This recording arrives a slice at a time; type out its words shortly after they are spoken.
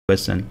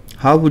question: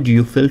 how would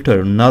you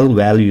filter null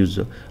values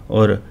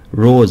or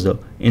rows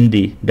in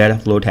the data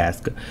flow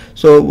task?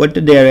 So what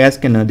they are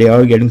asking, they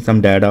are getting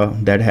some data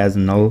that has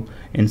null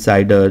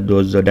inside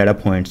those data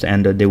points,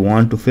 and they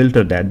want to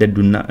filter that. They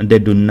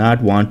do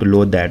not want to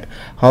load that.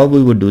 How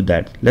we would do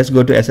that? Let's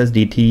go to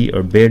SSDT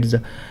or bids,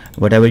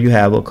 whatever you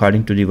have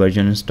according to the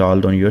version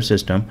installed on your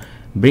system.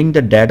 Bring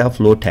the data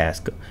flow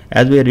task,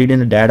 as we are reading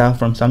the data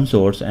from some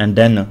source, and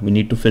then we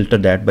need to filter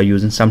that by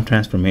using some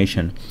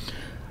transformation.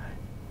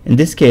 In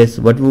this case,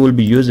 what we will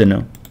be using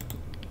OLE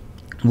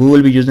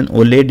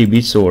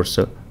DB source,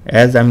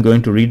 as I'm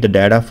going to read the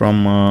data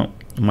from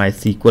my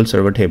SQL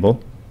Server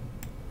table.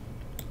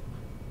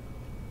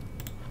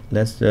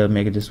 Let's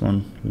make this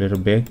one a little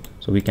big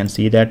so we can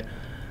see that.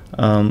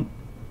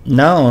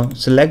 Now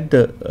select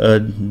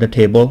the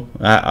table.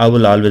 I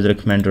will always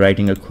recommend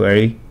writing a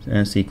query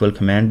SQL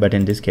command, but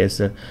in this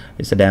case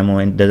it's a demo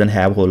and doesn't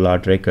have a whole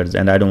lot of records,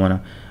 and I don't want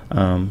to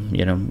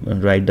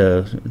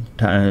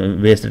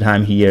waste the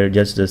time here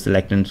just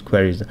selecting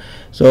queries.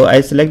 So I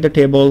select the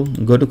table,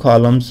 go to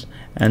columns,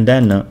 and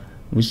then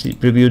we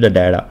preview the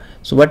data.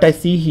 So what I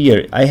see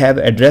here, I have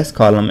address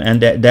column,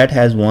 and that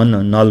has one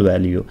null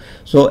value.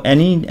 So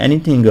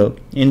anything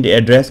in the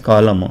address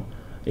column,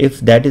 if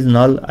that is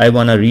null, I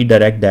want to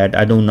redirect that.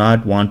 I do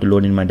not want to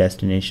load in my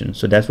destination.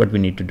 So that's what we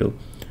need to do.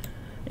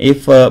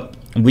 If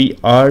we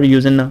are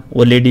using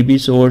OLEDB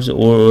source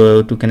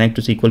or to connect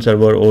to SQL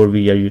Server, or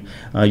we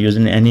are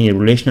using any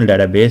relational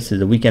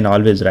databases, we can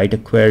always write a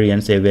query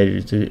and say where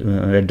its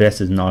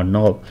address is not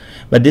null.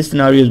 But this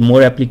scenario is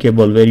more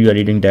applicable where you are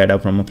reading data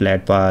from a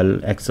flat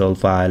file, Excel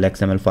file,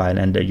 XML file,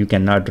 and you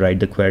cannot write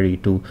the query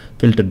to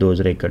filter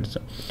those records.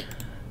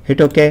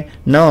 Hit OK.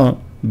 Now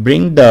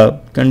bring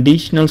the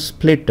conditional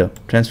split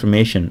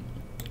transformation,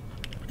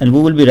 and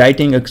we will be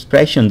writing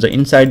expressions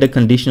inside the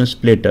conditional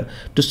split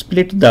to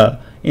split the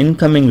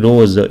incoming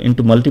rows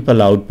into multiple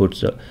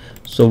outputs.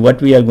 So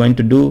what we are going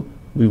to do,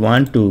 we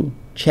want to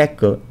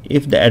check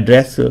if the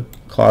address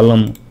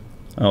column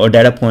or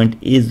data point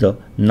is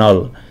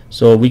null.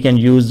 So we can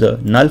use the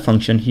null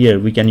function here.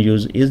 We can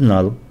use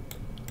ISNULL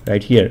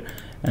right here,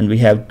 and we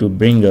have to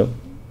bring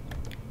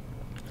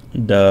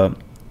the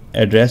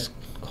address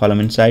column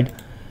inside.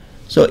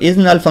 So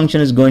ISNULL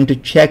function is going to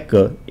check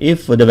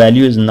if the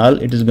value is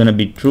null, it is going to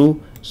be true.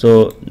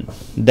 So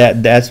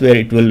that's where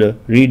it will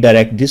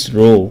redirect this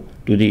row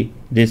to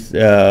this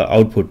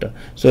output.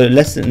 So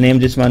let's name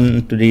this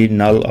one to the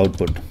null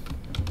output,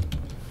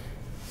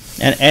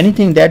 and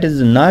anything that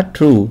is not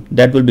true,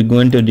 that will be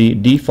going to the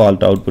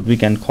default output. We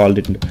can call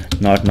it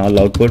not null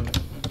output.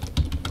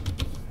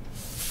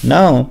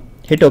 Now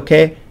hit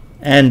OK,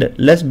 and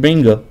let's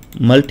bring a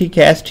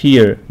multicast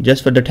here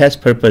just for the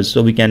test purpose,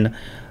 so we can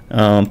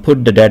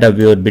put the data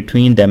viewer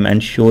between them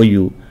and show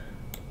you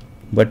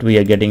what we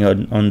are getting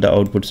on the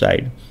output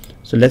side.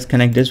 So let's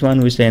connect this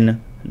one. We say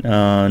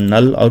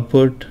null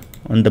output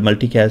on the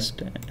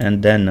multicast,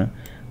 and then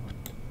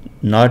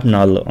not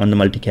null on the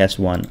multicast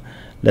one.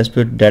 Let's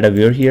put data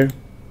viewer here,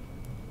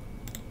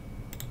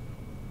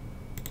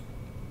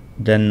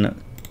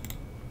 then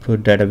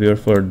put data viewer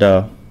for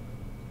the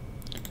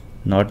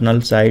not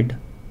null side,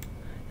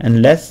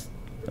 and let's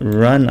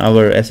run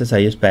our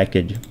SSIS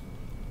package.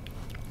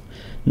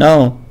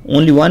 Now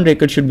only one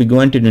record should be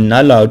going to the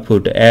null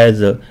output,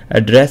 as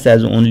address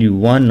has only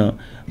one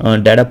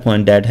data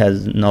point that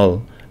has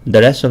null. The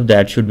rest of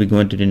that should be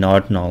going to the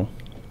not null.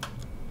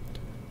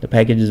 The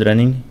package is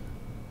running.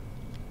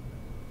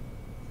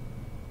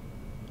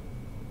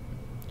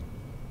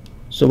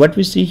 So what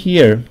we see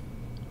here,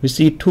 we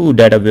see two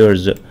data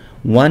viewers,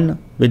 one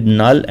with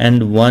null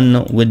and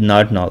one with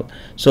not null.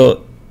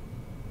 So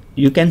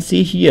you can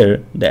see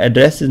here the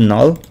address is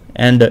null,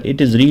 and it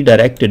is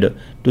redirected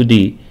to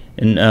the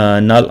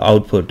null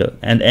output,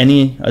 and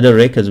any other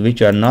records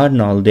which are not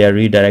null, they are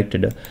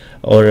redirected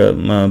or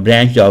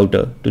branched out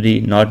to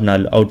the not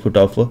null output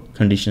of a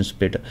conditional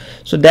split.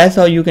 So that's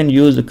how you can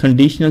use a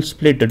conditional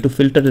split to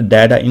filter the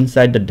data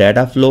inside the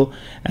data flow,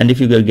 and if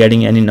you are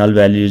getting any null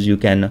values, you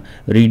can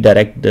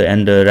redirect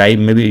and write,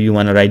 maybe you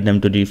want to write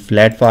them to the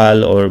flat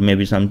file or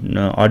maybe some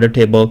order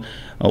table,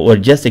 or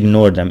just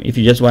ignore them. If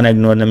you just want to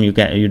ignore them,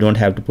 you don't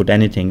have to put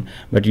anything,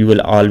 but you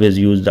will always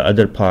use the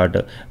other part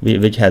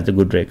which has the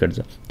good records.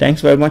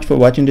 Thanks very much for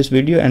watching this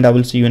video, and I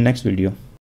will see you in next video.